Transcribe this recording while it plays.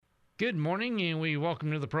Good morning, and we welcome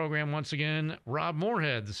to the program once again Rob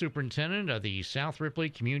Moorhead, the superintendent of the South Ripley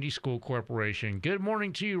Community School Corporation. Good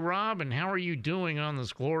morning to you, Rob, and how are you doing on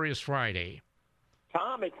this glorious Friday?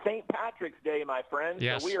 Tom, it's St. Patrick's Day, my friend.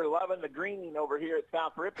 Yes. So we are loving the green over here at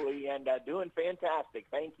South Ripley and doing fantastic.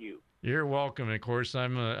 Thank you. You're welcome. Of course,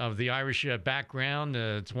 I'm of the Irish background.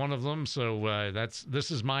 It's one of them, so this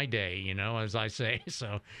is my day, as I say.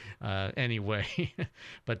 So anyway,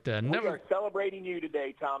 but we never. are celebrating you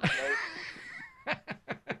today, Tom.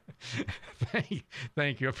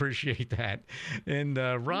 Thank you. I appreciate that. And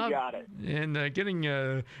Rob, you got it. And getting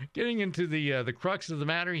into the crux of the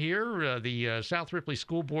matter here, the South Ripley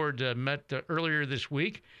School Board met earlier this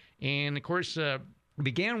week, and of course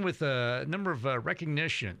began with a number of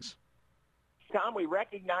recognitions. Tom, we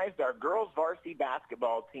recognized our girls varsity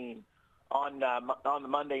basketball team on the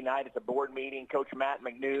Monday night at the board meeting. Coach Matt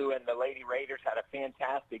McNew and the Lady Raiders had a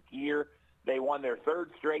fantastic year. They won their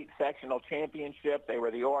third straight sectional championship. They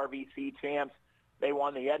were the ORVC champs. They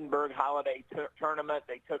won the Edinburgh Holiday Tournament.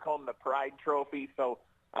 They took home the Pride Trophy. So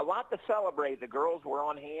a lot to celebrate. The girls were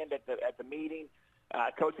on hand at the meeting.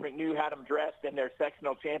 Coach McNew had them dressed in their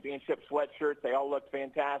sectional championship sweatshirts. They all looked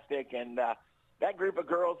fantastic. And that group of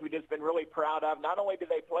girls we've just been really proud of. Not only do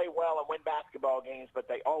they play well and win basketball games, but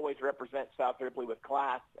they always represent South Ripley with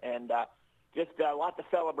class. And just a lot to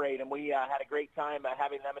celebrate, and we had a great time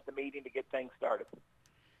having them at the meeting to get things started.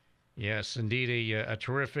 Yes, indeed, a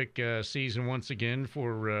terrific season once again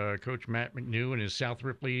for Coach Matt McNew and his South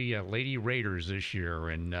Ripley Lady Raiders this year.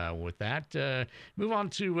 And with that, move on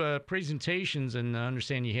to presentations, and I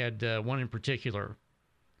understand you had one in particular.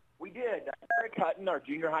 We did. Eric Hutton, our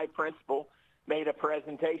junior high principal, made a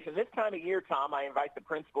presentation. This time of year, Tom, I invite the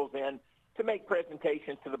principals in to make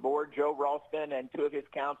presentations to the board. Joe Ralston and two of his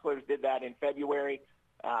counselors did that in February.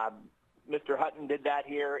 Mr. Hutton did that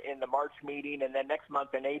here in the March meeting, and then next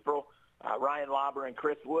month in April, Ryan Lauber and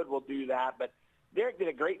Chris Wood will do that. But Derek did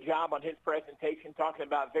a great job on his presentation talking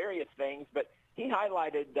about various things, but he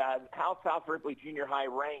highlighted how South Ripley Junior High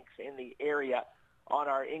ranks in the area on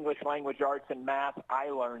our English language arts and math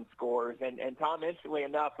iLearn scores. And Tom, interestingly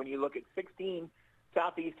enough, when you look at 16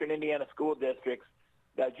 southeastern Indiana school districts,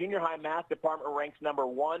 the junior high math department ranks number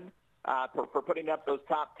one for putting up those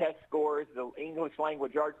top test scores. The English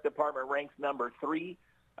language arts department ranks number 3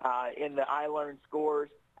 in the iLearn scores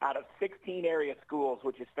out of 16 area schools,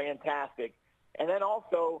 which is fantastic. And then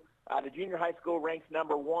also the junior high school ranks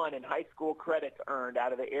number 1 in high school credits earned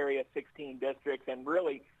out of the area 16 districts. And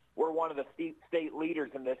really, we're one of the state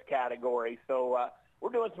leaders in this category. So we're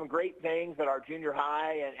doing some great things at our junior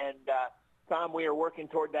high. And Tom, we are working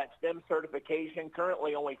toward that STEM certification.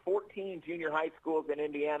 Currently, only 14 junior high schools in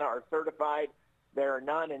Indiana are certified. There are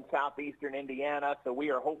none in southeastern Indiana. So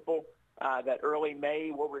we are hopeful that early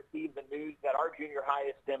May we'll receive the news that our junior high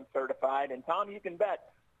is STEM certified. And, Tom, you can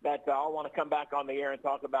bet that I'll want to come back on the air and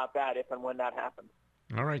talk about that if and when that happens.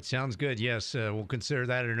 All right, sounds good. Yes, we'll consider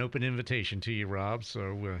that an open invitation to you, Rob.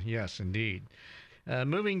 So, yes, indeed.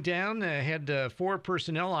 Moving down, had 4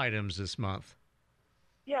 personnel items this month.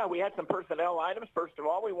 Yeah, we had some personnel items. First of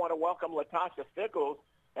all, we want to welcome Latasha Stickles.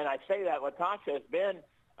 And I say that Latasha has been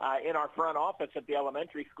in our front office at the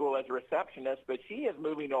elementary school as a receptionist, but she is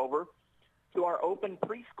moving over to our open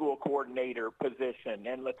preschool coordinator position.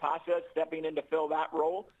 And Latasha is stepping in to fill that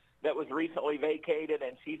role that was recently vacated,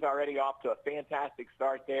 and she's already off to a fantastic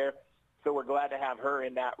start there. So we're glad to have her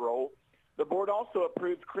in that role. The board also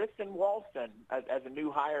approved Kristen Walston as a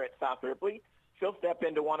new hire at South Ripley. She'll step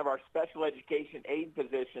into one of our special education aid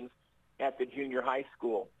positions at the junior high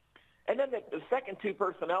school. And then the second 2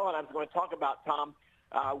 personnel, and I was going to talk about, Tom,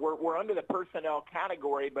 we're under the personnel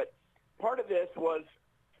category, but part of this was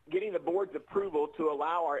getting the board's approval to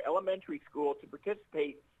allow our elementary school to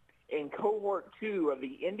participate in cohort 2 of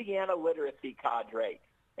the Indiana Literacy Cadre.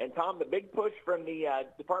 And, Tom, the big push from the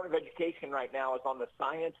Department of Education right now is on the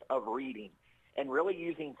science of reading and really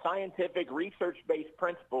using scientific, research-based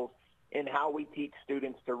principles in how we teach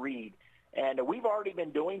students to read. And we've already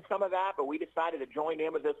been doing some of that, but we decided to join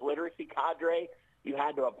in with this literacy cadre. You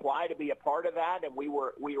had to apply to be a part of that, and we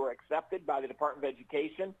were accepted by the Department of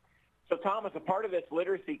Education. So, Tom, as a part of this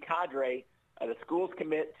literacy cadre, the schools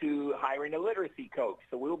commit to hiring a literacy coach.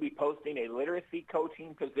 So we'll be posting a literacy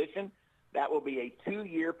coaching position. That will be a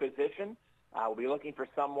 2-year position. We'll be looking for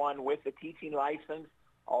someone with a teaching license,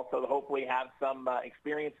 also to hopefully have some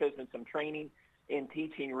experiences and some training in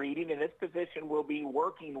teaching reading. And this position will be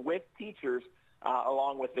working with teachers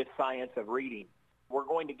along with this science of reading. We're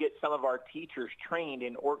going to get some of our teachers trained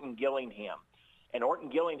in Orton Gillingham. And Orton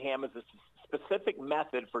Gillingham is a specific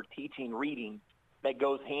method for teaching reading that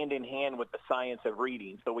goes hand in hand with the science of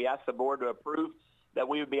reading. So we asked the board to approve that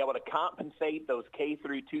we would be able to compensate those K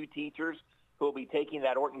through 2 teachers who will be taking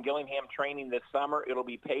that Orton Gillingham training this summer. It'll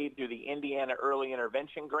be paid through the Indiana Early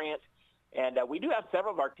Intervention Grant. And we do have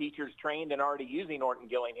several of our teachers trained and already using Orton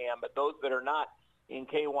Gillingham, but those that are not in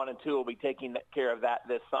K1 and 2 will be taking care of that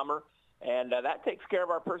this summer. And that takes care of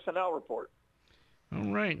our personnel report.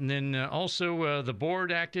 All right. And then also the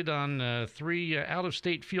board acted on 3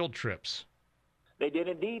 out-of-state field trips. They did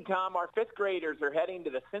indeed, Tom. Our 5th graders are heading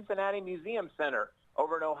to the Cincinnati Museum Center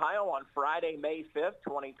over in Ohio on Friday, May 5th,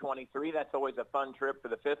 2023. That's always a fun trip for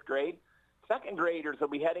the 5th grade. 2nd graders will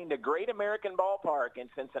be heading to Great American Ballpark in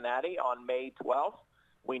Cincinnati on May 12th.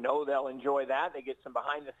 We know they'll enjoy that. They get some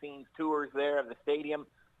behind-the-scenes tours there of the stadium,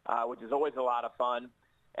 which is always a lot of fun.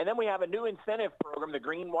 And then we have a new incentive program, the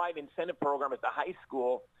Green-White Incentive Program at the high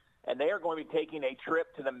school, and they are going to be taking a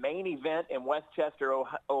trip to the main event in Westchester,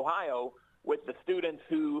 Ohio, with the students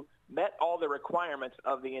who met all the requirements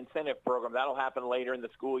of the incentive program. That'll happen later in the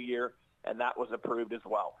school year, and that was approved as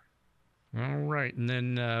well. All right. And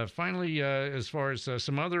then finally, as far as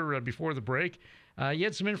some other before the break, you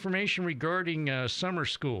had some information regarding summer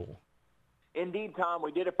school. Indeed, Tom.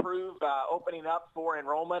 We did approve opening up for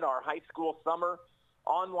enrollment our high school summer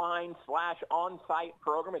online/on-site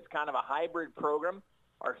program. It's kind of a hybrid program.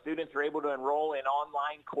 Our students are able to enroll in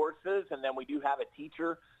online courses, and then we do have a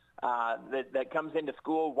teacher that comes into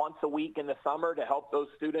school once a week in the summer to help those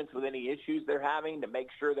students with any issues they're having, to make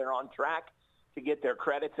sure they're on track to get their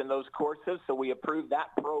credits in those courses. So we approved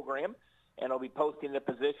that program, and I'll be posting the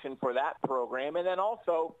position for that program. And then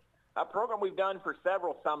also a program we've done for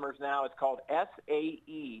several summers now is called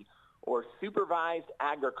SAE, or Supervised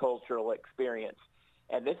Agricultural Experience.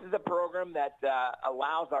 And this is a program that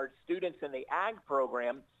allows our students in the ag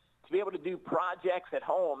program to be able to do projects at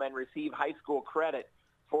home and receive high school credit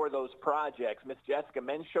for those projects. Miss Jessica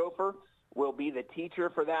Menshofer will be the teacher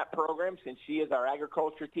for that program, since she is our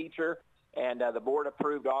agriculture teacher, and the board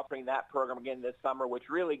approved offering that program again this summer, which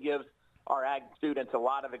really gives our ag students a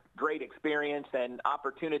lot of great experience and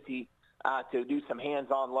opportunity to do some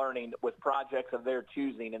hands-on learning with projects of their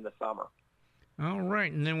choosing in the summer. All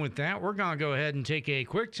right. And then with that, we're going to go ahead and take a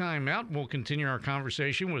quick time out. We'll continue our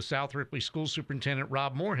conversation with South Ripley School Superintendent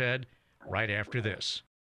Rob Moorhead right after this.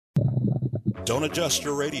 Don't adjust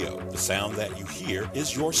your radio. The sound that you hear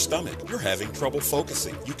is your stomach. You're having trouble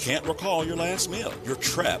focusing. You can't recall your last meal. You're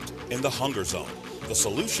trapped in the hunger zone. The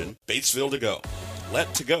solution, Batesville To Go.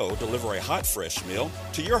 Let To Go deliver a hot, fresh meal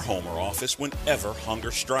to your home or office whenever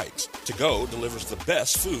hunger strikes. To Go delivers the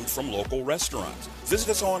best food from local restaurants. Visit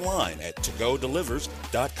us online at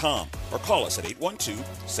togodelivers.com or call us at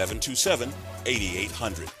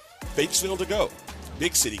 812-727-8800. Batesville To Go.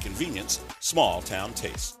 Big city convenience, small town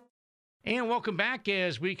taste. And welcome back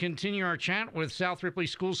as we continue our chat with South Ripley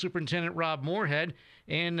School Superintendent Rob Moorhead.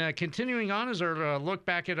 And continuing on is our look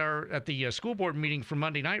back at the school board meeting from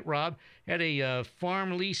Monday night. Rob had a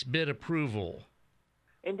farm lease bid approval.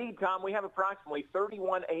 Indeed, Tom. We have approximately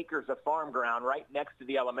 31 acres of farm ground right next to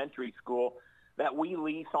the elementary school that we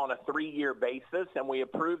lease on a 3-year basis, and we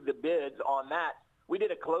approved the bids on that. We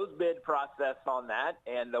did a closed bid process on that,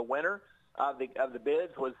 and the winner of the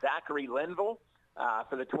bids was Zachary Linville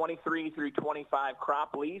for the 23 through 25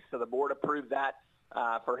 crop lease. So the board approved that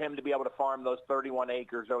for him to be able to farm those 31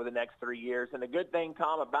 acres over the next 3 years. And the good thing,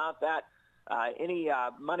 Tom, about that, any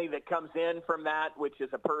money that comes in from that, which is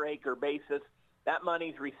a per acre basis, that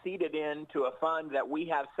money's receipted into a fund that we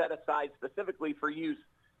have set aside specifically for use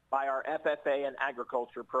by our FFA and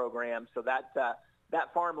agriculture program. So that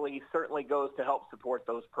farm lease certainly goes to help support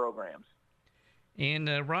those programs. And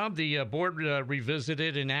Rob, the board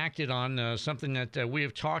revisited and acted on something that we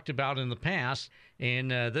have talked about in the past,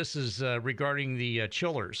 and this is regarding the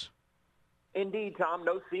chillers. Indeed, Tom.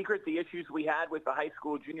 No secret, the issues we had with the high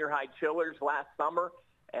school, junior high chillers last summer,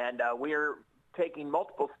 and we're taking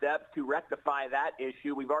multiple steps to rectify that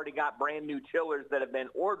issue. We've already got brand new chillers that have been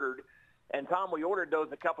ordered, and Tom, we ordered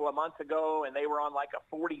those a couple of months ago, and they were on like a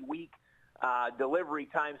 40-week delivery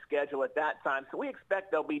time schedule at that time. So we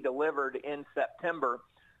expect they'll be delivered in September.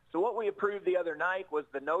 So what we approved the other night was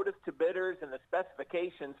the notice to bidders and the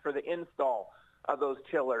specifications for the install of those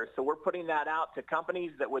chillers. So we're putting that out to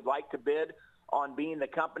companies that would like to bid on being the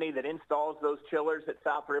company that installs those chillers at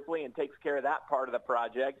South Ripley and takes care of that part of the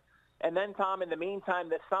project. And then, Tom, in the meantime,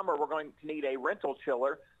 this summer, we're going to need a rental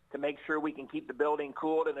chiller to make sure we can keep the building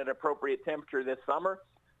cooled at an appropriate temperature this summer.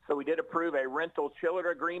 So we did approve a rental chiller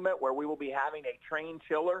agreement where we will be having a trained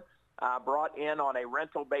chiller brought in on a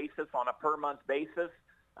rental basis on a per-month basis.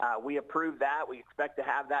 We approved that. We expect to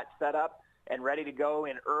have that set up and ready to go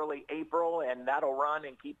in early April, and that'll run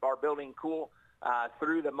and keep our building cool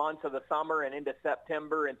through the months of the summer and into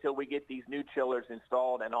September until we get these new chillers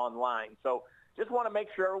installed and online. So just want to make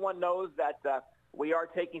sure everyone knows that we are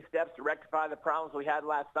taking steps to rectify the problems we had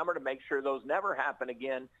last summer to make sure those never happen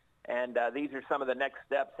again. And these are some of the next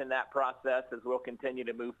steps in that process as we'll continue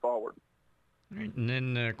to move forward. Right. And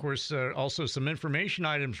then, of course, also some information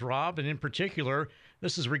items, Rob, and in particular,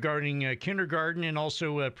 this is regarding kindergarten and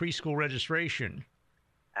also preschool registration.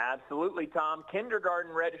 Absolutely, Tom.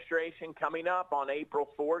 Kindergarten registration coming up on April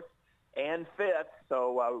 4th and 5th.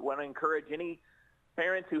 So we want to encourage any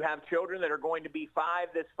parents who have children that are going to be 5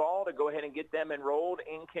 this fall to go ahead and get them enrolled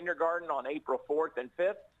in kindergarten on April 4th and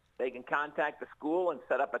 5th. They can contact the school and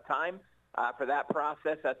set up a time for that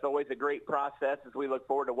process. That's always a great process as we look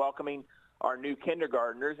forward to welcoming our new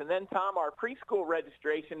kindergartners. And then, Tom, our preschool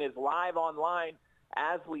registration is live online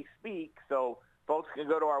as we speak. So folks can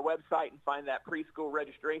go to our website and find that preschool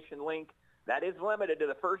registration link. That is limited to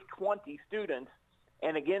the first 20 students.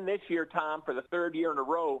 And again, this year, Tom, for the 3rd year in a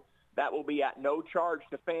row, that will be at no charge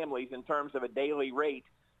to families in terms of a daily rate.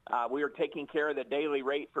 We are taking care of the daily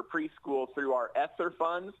rate for preschool through our ESSER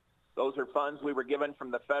funds. Those are funds we were given from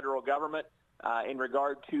the federal government in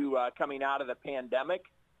regard to coming out of the pandemic.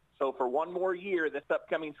 So for one more year, this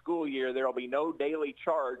upcoming school year, there will be no daily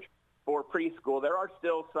charge for preschool. There are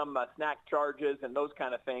still some snack charges and those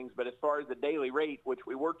kind of things, but as far as the daily rate, which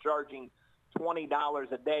we were charging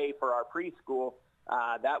 $20 a day for our preschool,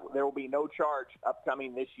 there will be no charge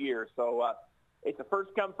upcoming this year. So it's a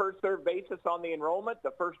first-come, first-served basis on the enrollment,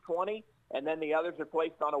 the first 20, and then the others are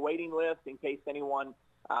placed on a waiting list in case anyone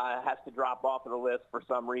has to drop off of the list for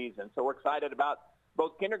some reason. So we're excited about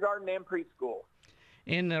both kindergarten and preschool.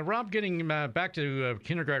 And Rob, getting back to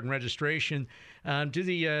kindergarten registration, do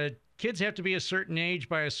the kids have to be a certain age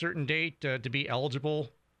by a certain date to be eligible?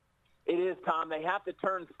 It is, Tom. They have to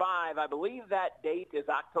turn 5. I believe that date is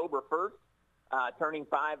October 1st, turning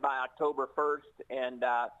 5 by October 1st, and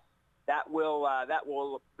that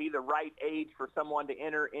will be the right age for someone to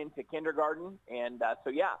enter into kindergarten. And so,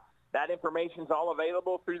 yeah, that information is all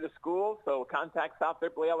available through the school. So contact South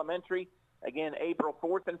Ripley Elementary. Again, April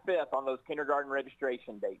 4th and 5th on those kindergarten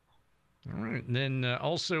registration dates. All right. And then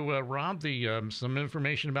also, Rob, some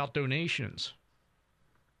information about donations.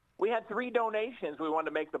 We had 3 donations we wanted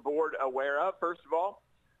to make the board aware of. First of all,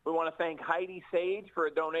 we want to thank Heidi Sage for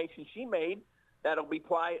a donation she made that'll be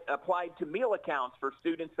applied to meal accounts for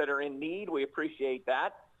students that are in need. We appreciate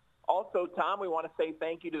that. Also, Tom, we want to say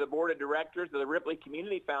thank you to the board of directors of the Ripley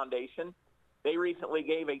Community Foundation. They recently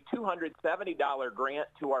gave a $270 grant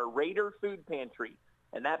to our Raider Food Pantry,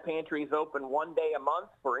 and that pantry is open one day a month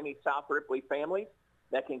for any South Ripley families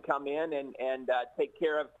that can come in and take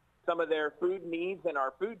care of some of their food needs in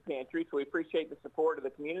our food pantry. So we appreciate the support of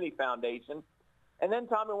the Community Foundation. And then,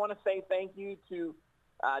 Tom, we want to say thank you to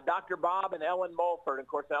Dr. Bob and Ellen Mulford. Of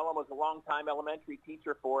course, Ellen was a longtime elementary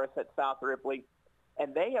teacher for us at South Ripley,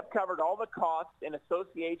 and they have covered all the costs in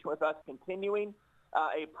association with us continuing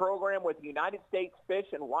a program with the United States Fish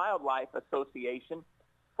and Wildlife Association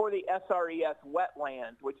for the SRES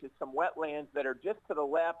wetlands, which is some wetlands that are just to the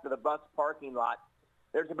left of the bus parking lot.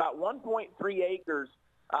 There's about 1.3 acres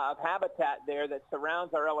of habitat there that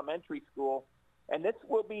surrounds our elementary school, and this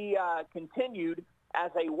will be continued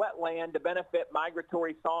as a wetland to benefit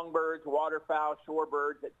migratory songbirds, waterfowl,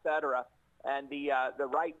 shorebirds, etc. And the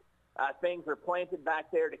right things are planted back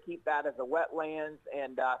there to keep that as a wetlands.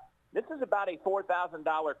 And this is about a $4,000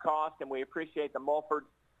 cost, and we appreciate the Mulfords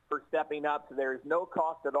for stepping up. So there is no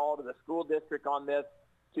cost at all to the school district on this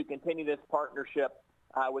to continue this partnership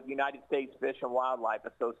with the United States Fish and Wildlife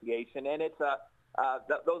Association. And it's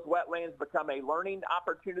those wetlands become a learning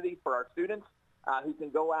opportunity for our students who can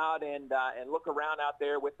go out and look around out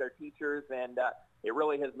there with their teachers. And it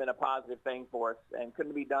really has been a positive thing for us and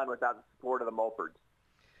couldn't be done without the support of the Mulfords.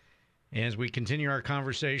 As we continue our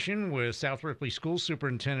conversation with South Ripley School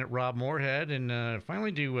Superintendent Rob Moorhead, and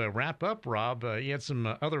finally to wrap up, Rob, you had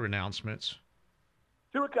some other announcements.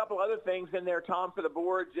 Threw a couple other things in there, Tom, for the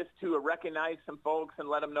board, just to recognize some folks and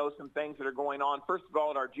let them know some things that are going on. First of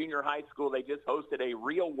all, at our junior high school, they just hosted a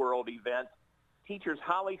real-world event. Teachers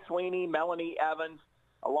Holly Sweeney, Melanie Evans,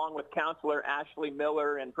 along with Counselor Ashley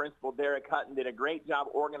Miller and Principal Derek Hutton, did a great job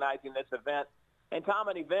organizing this event. And, Tom,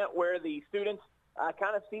 an event where the students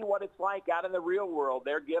kind of see what it's like out in the real world.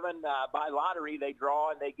 They're given by lottery, they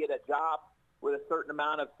draw and they get a job with a certain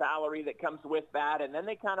amount of salary that comes with that. And then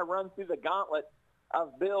they kind of run through the gauntlet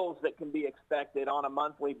of bills that can be expected on a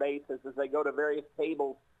monthly basis as they go to various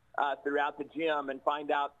tables throughout the gym and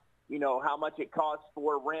find out, you know, how much it costs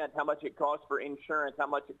for rent, how much it costs for insurance, how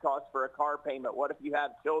much it costs for a car payment, what if you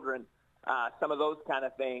have children, some of those kind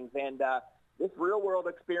of things. And this real-world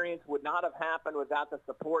experience would not have happened without the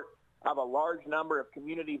support of a large number of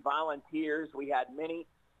community volunteers. We had many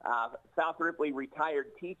South Ripley retired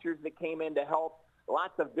teachers that came in to help,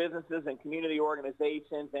 lots of businesses and community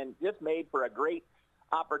organizations, and just made for a great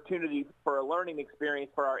opportunity for a learning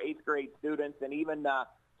experience for our 8th grade students, and even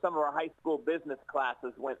some of our high school business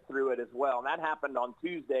classes went through it as well. And that happened on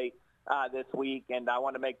Tuesday this week, and I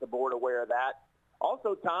want to make the board aware of that.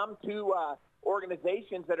 Also, Tom, two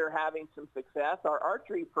organizations that are having some success, our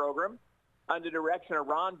archery program under direction of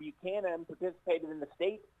Ron Buchanan participated in the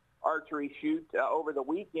state archery shoot over the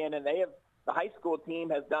weekend, and the high school team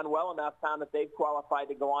has done well enough, Tom, that they've qualified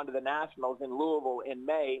to go on to the Nationals in Louisville in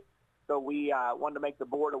May. So we wanted to make the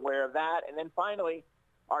board aware of that. And then finally,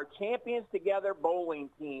 our Champions Together bowling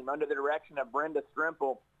team under the direction of Brenda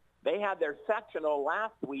Strimple, they had their sectional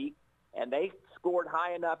last week, and they scored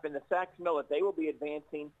high enough in the sectional that they will be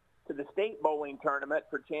advancing to the state bowling tournament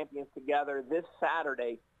for Champions Together this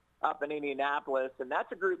Saturday up in Indianapolis. And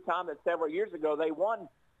that's a group, Tom, that several years ago they won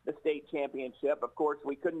the state championship. Of course,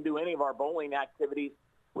 we couldn't do any of our bowling activities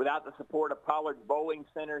without the support of Pollard's Bowling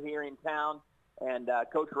Center here in town and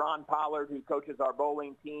Coach Ron Pollard, who coaches our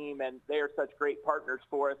bowling team, and they are such great partners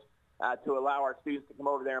for us to allow our students to come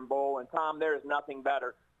over there and bowl. And, Tom, there is nothing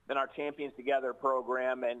better than our Champions Together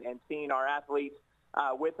program and seeing our athletes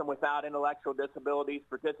with and without intellectual disabilities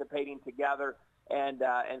participating together and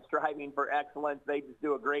striving for excellence. They just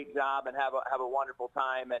do a great job and have a wonderful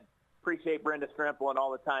time, and appreciate Brenda Strimple and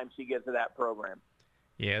all the time she gives to that program.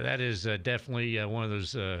 Yeah, that is definitely one of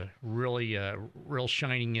those real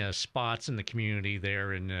shining spots in the community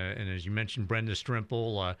there. And as you mentioned, Brenda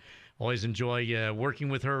Strimple, always enjoy working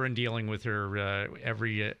with her and dealing with her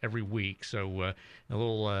every week. So a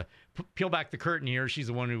little peel back the curtain here. She's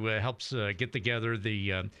the one who helps get together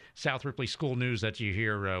the South Ripley School News that you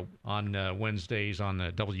hear on Wednesdays on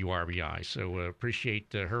WRBI. So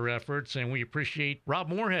appreciate her efforts, and we appreciate Rob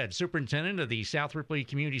Moorhead, Superintendent of the South Ripley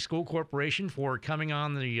Community School Corporation, for coming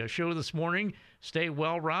on the show this morning. Stay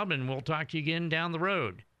well, Rob, and we'll talk to you again down the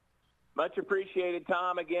road. Much appreciated,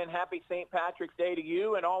 Tom. Again, happy St. Patrick's Day to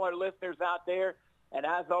you and all our listeners out there. And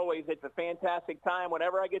as always, it's a fantastic time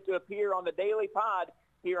whenever I get to appear on the Daily Pod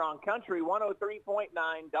here on Country 103.9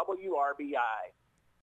 WRBI.